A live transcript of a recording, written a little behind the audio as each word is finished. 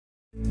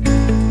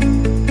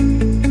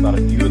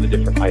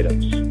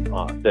items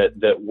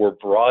that were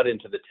brought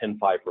into the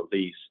 10.5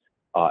 release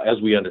as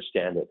we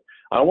understand it.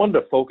 I wanted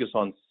to focus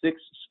on 6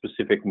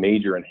 specific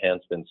major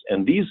enhancements,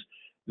 and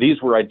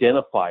these were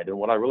identified. And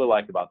what I really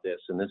like about this,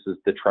 and this is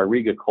the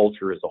TRIRIGA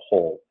culture as a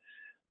whole,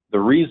 the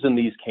reason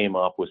these came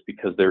up was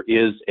because there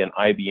is an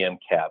IBM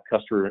CAB,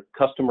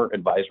 Customer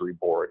Advisory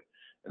Board.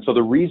 And so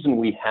the reason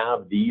we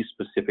have these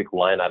specific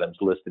line items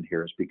listed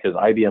here is because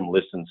IBM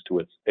listens to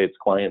its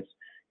clients,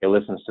 it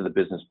listens to the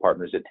business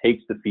partners, it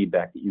takes the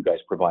feedback that you guys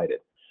provided.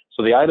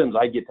 So the items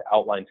I get to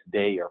outline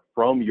today are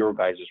from your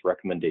guys'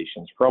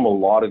 recommendations, from a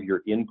lot of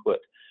your input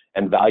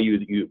and value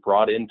that you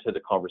brought into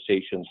the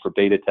conversations for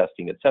beta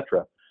testing,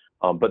 etc.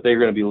 But they're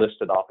going to be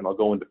listed off, and I'll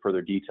go into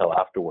further detail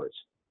afterwards.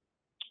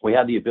 We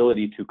have the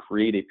ability to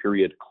create a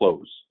period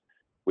close.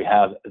 We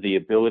have the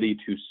ability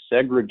to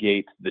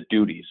segregate the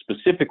duties,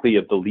 specifically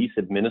of the lease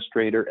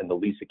administrator and the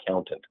lease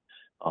accountant,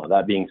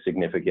 that being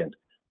significant.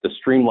 The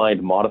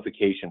streamlined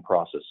modification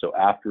process. So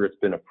after it's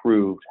been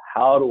approved,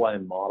 how do I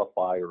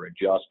modify or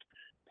adjust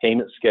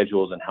payment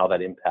schedules and how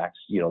that impacts,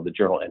 the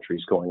journal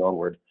entries going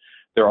onward?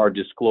 There are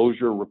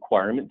disclosure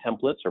requirement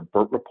templates or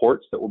BERT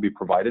reports that will be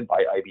provided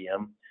by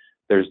IBM.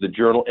 There's the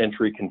journal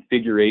entry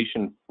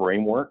configuration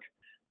framework.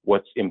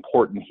 What's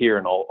important here,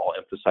 and I'll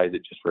emphasize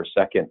it just for a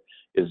second,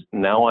 is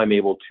now I'm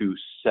able to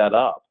set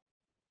up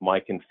my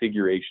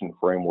configuration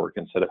framework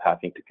instead of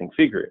having to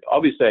configure it.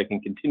 Obviously, I can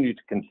continue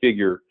to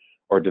configure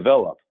or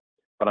develop,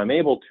 but I'm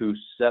able to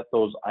set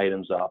those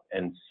items up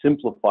and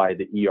simplify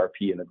the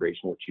ERP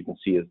integration, which you can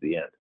see as the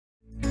end.